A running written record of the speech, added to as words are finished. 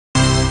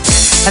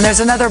And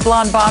there's another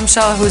blonde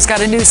bombshell who's got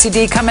a new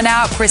CD coming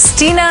out.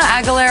 Christina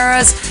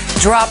Aguilera's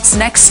drops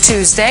next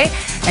Tuesday.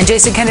 And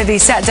Jason Kennedy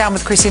sat down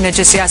with Christina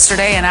just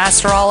yesterday and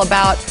asked her all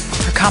about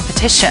her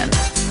competition.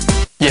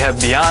 You have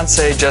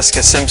Beyonce,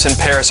 Jessica Simpson,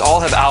 Paris,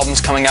 all have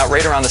albums coming out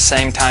right around the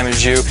same time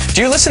as you.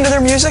 Do you listen to their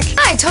music?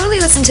 I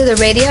totally listen to the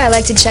radio. I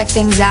like to check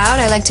things out.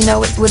 I like to know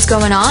what's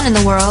going on in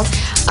the world.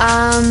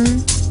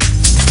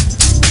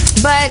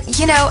 But,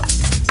 you know,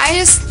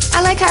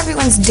 I like how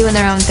everyone's doing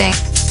their own thing.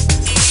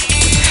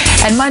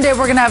 And Monday,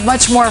 we're going to have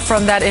much more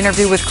from that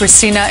interview with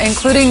Christina,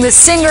 including the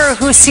singer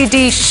whose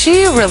CD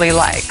she really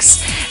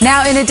likes.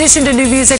 Now, in addition to new music,